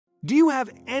Do you have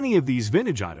any of these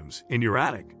vintage items in your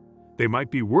attic? They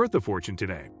might be worth a fortune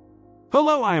today.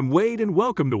 Hello, I am Wade and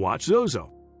welcome to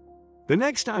WatchZozo. The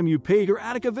next time you pay your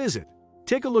attic a visit,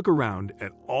 take a look around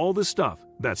at all the stuff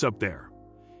that's up there.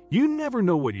 You never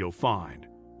know what you'll find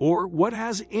or what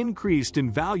has increased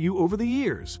in value over the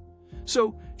years.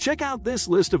 So check out this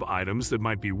list of items that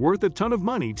might be worth a ton of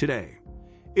money today.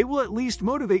 It will at least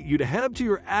motivate you to head up to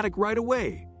your attic right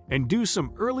away and do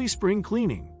some early spring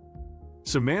cleaning.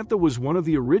 Samantha was one of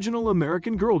the original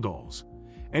American Girl dolls,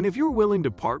 and if you're willing to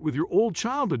part with your old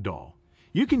childhood doll,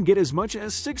 you can get as much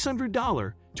as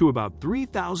 $600 to about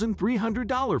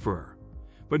 $3,300 for her.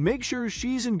 But make sure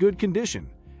she's in good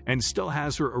condition and still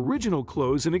has her original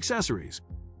clothes and accessories.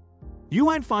 You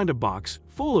might find a box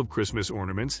full of Christmas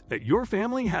ornaments that your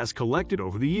family has collected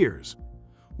over the years.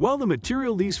 While the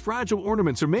material these fragile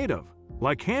ornaments are made of,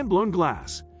 like hand-blown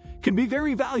glass, can be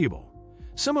very valuable.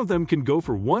 Some of them can go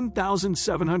for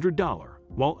 $1,700,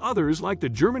 while others, like the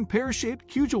German pear-shaped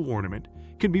cudgel ornament,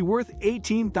 can be worth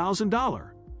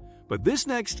 $18,000. But this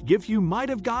next gift you might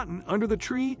have gotten under the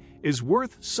tree is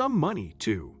worth some money,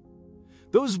 too.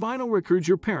 Those vinyl records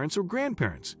your parents or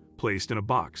grandparents placed in a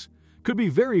box could be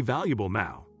very valuable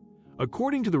now.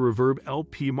 According to the Reverb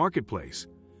LP Marketplace,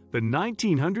 the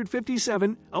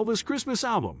 1957 Elvis Christmas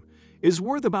album is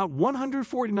worth about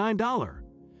 $149.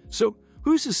 So,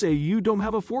 who's to say you don't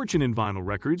have a fortune in vinyl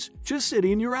records just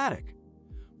sitting in your attic?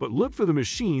 But look for the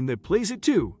machine that plays it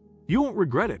too. You won't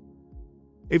regret it.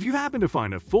 If you happen to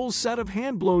find a full set of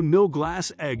hand-blown mill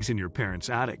glass eggs in your parents'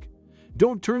 attic,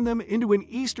 don't turn them into an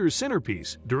Easter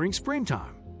centerpiece during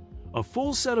springtime. A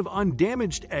full set of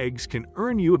undamaged eggs can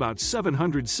earn you about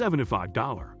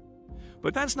 $775.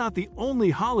 But that's not the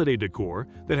only holiday decor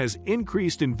that has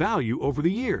increased in value over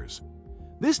the years.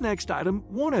 This next item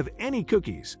won't have any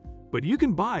cookies, but you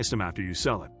can buy some after you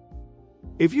sell it.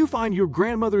 If you find your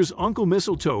grandmother's Uncle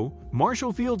Mistletoe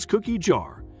Marshall Fields cookie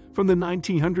jar from the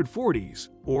 1940s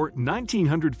or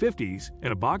 1950s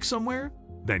in a box somewhere,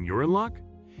 then you're in luck.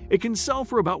 It can sell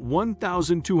for about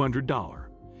 $1,200.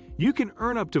 You can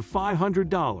earn up to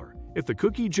 $500 if the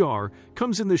cookie jar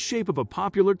comes in the shape of a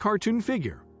popular cartoon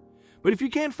figure. But if you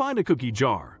can't find a cookie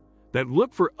jar, then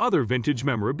look for other vintage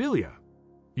memorabilia.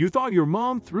 You thought your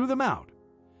mom threw them out.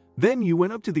 Then you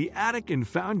went up to the attic and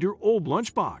found your old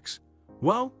lunchbox.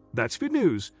 Well, that's good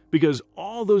news, because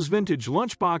all those vintage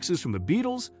lunchboxes from the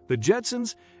Beatles, the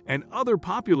Jetsons, and other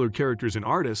popular characters and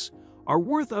artists are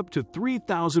worth up to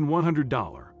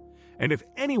 $3,100. And if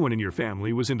anyone in your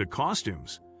family was into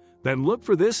costumes, then look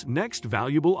for this next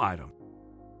valuable item.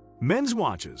 Men's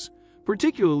watches,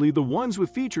 particularly the ones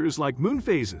with features like moon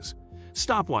phases,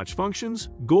 stopwatch functions,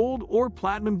 gold or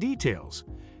platinum details,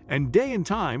 and day and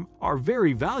time are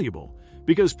very valuable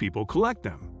because people collect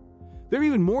them. They're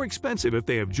even more expensive if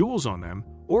they have jewels on them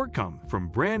or come from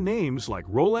brand names like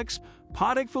Rolex,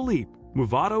 Patek Philippe,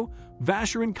 Movado,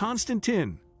 Vacheron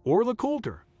Constantin, or Le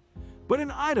Coulter. But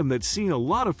an item that's seen a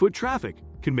lot of foot traffic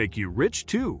can make you rich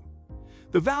too.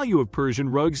 The value of Persian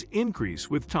rugs increase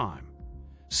with time.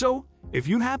 So, if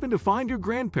you happen to find your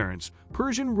grandparents'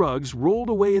 Persian rugs rolled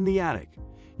away in the attic,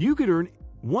 you could earn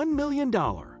 $1 million.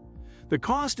 The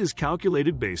cost is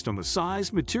calculated based on the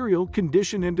size, material,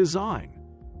 condition, and design,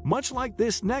 much like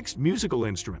this next musical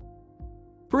instrument.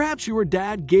 Perhaps your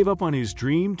dad gave up on his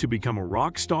dream to become a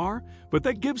rock star, but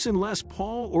that Gibson Les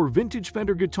Paul or vintage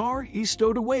Fender guitar he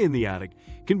stowed away in the attic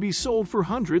can be sold for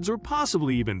hundreds or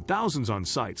possibly even thousands on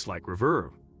sites like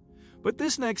Reverb. But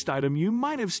this next item you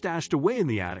might have stashed away in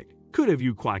the attic could have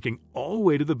you quacking all the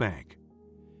way to the bank.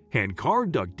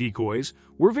 Hand-carved duck decoys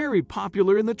were very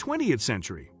popular in the 20th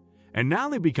century, and now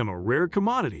they become a rare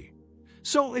commodity.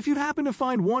 So if you happen to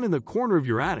find one in the corner of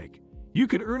your attic, you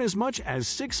could earn as much as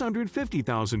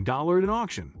 $650,000 at an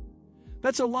auction.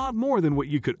 That's a lot more than what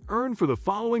you could earn for the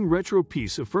following retro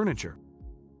piece of furniture.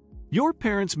 Your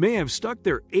parents may have stuck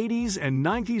their 80s and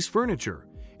 90s furniture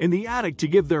in the attic to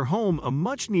give their home a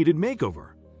much-needed makeover.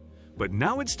 But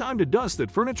now it's time to dust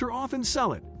that furniture off and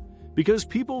sell it, because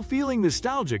people feeling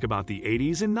nostalgic about the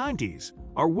 80s and 90s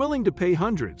are willing to pay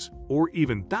hundreds or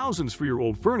even thousands for your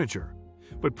old furniture,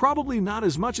 but probably not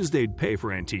as much as they'd pay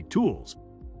for antique tools.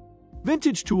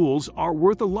 Vintage tools are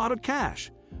worth a lot of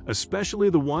cash, especially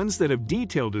the ones that have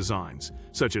detailed designs,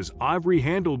 such as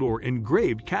ivory-handled or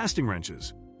engraved casting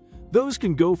wrenches. Those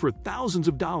can go for thousands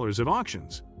of dollars at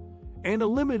auctions. And a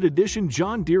limited edition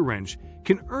John Deere wrench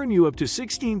can earn you up to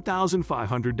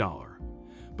 $16,500.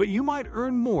 But you might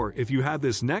earn more if you have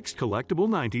this next collectible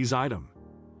 90s item.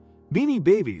 Beanie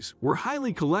Babies were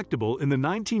highly collectible in the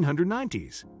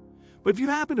 1990s. But if you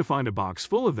happen to find a box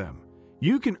full of them,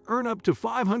 you can earn up to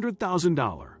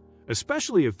 $500,000,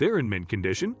 especially if they're in mint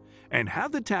condition and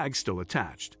have the tag still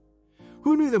attached.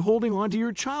 Who knew that holding on to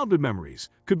your childhood memories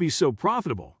could be so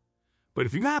profitable? But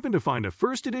if you happen to find a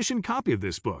first edition copy of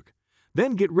this book,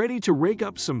 then get ready to rake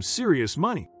up some serious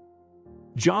money.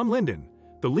 John Linden,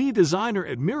 the lead designer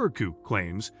at Miracoup,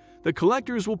 claims that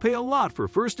collectors will pay a lot for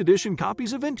first edition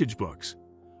copies of vintage books.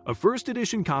 A first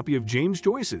edition copy of James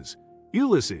Joyce's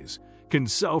Ulysses can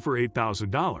sell for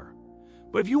 $8,000.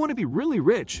 But if you want to be really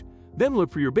rich, then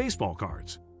look for your baseball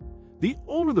cards. The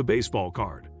older the baseball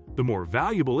card, the more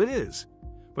valuable it is.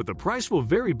 But the price will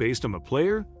vary based on the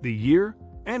player, the year,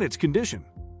 and its condition.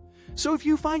 So if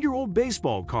you find your old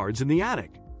baseball cards in the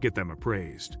attic, get them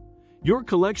appraised. Your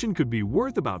collection could be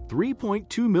worth about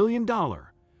 $3.2 million,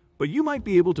 but you might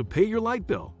be able to pay your light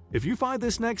bill if you find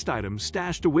this next item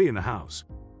stashed away in the house.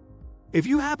 If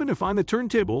you happen to find the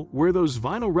turntable where those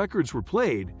vinyl records were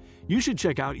played, you should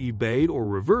check out eBay or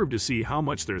Reverb to see how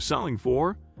much they're selling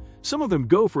for. Some of them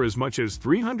go for as much as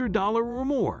 $300 or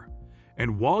more.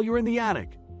 And while you're in the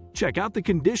attic, check out the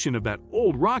condition of that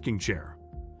old rocking chair.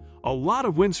 A lot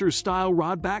of Windsor-style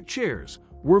rod-back chairs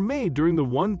were made during the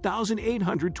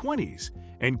 1820s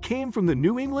and came from the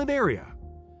New England area.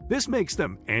 This makes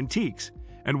them antiques,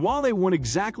 and while they won't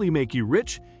exactly make you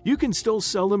rich, you can still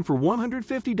sell them for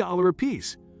 $150 a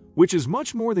piece, which is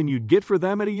much more than you'd get for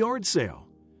them at a yard sale.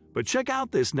 But check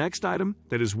out this next item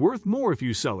that is worth more if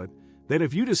you sell it than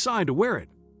if you decide to wear it.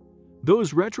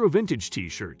 Those retro vintage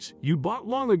t-shirts you bought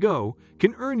long ago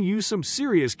can earn you some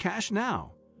serious cash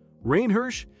now. Rain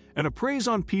Hirsch, an appraise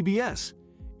on PBS,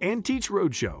 Antiques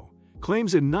Roadshow,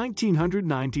 claims a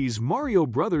 1990s Mario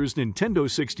Brothers Nintendo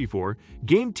 64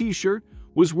 game t-shirt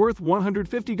was worth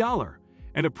 $150,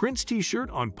 and a Prince t-shirt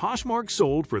on Poshmark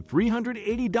sold for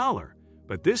 $380.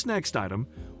 But this next item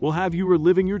will have you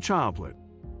reliving your childhood.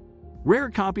 Rare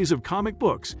copies of comic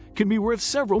books can be worth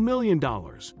several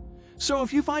 $1,000,000. So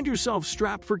if you find yourself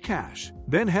strapped for cash,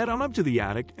 then head on up to the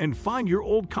attic and find your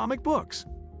old comic books.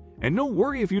 And don't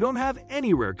worry if you don't have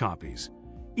any rare copies.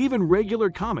 Even regular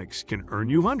comics can earn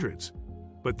you hundreds.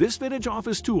 But this vintage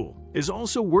office tool is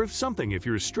also worth something if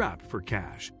you're strapped for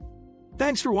cash.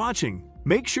 Thanks for watching.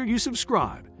 Make sure you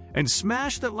subscribe and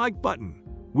smash that like button.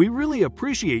 We really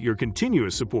appreciate your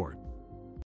continuous support.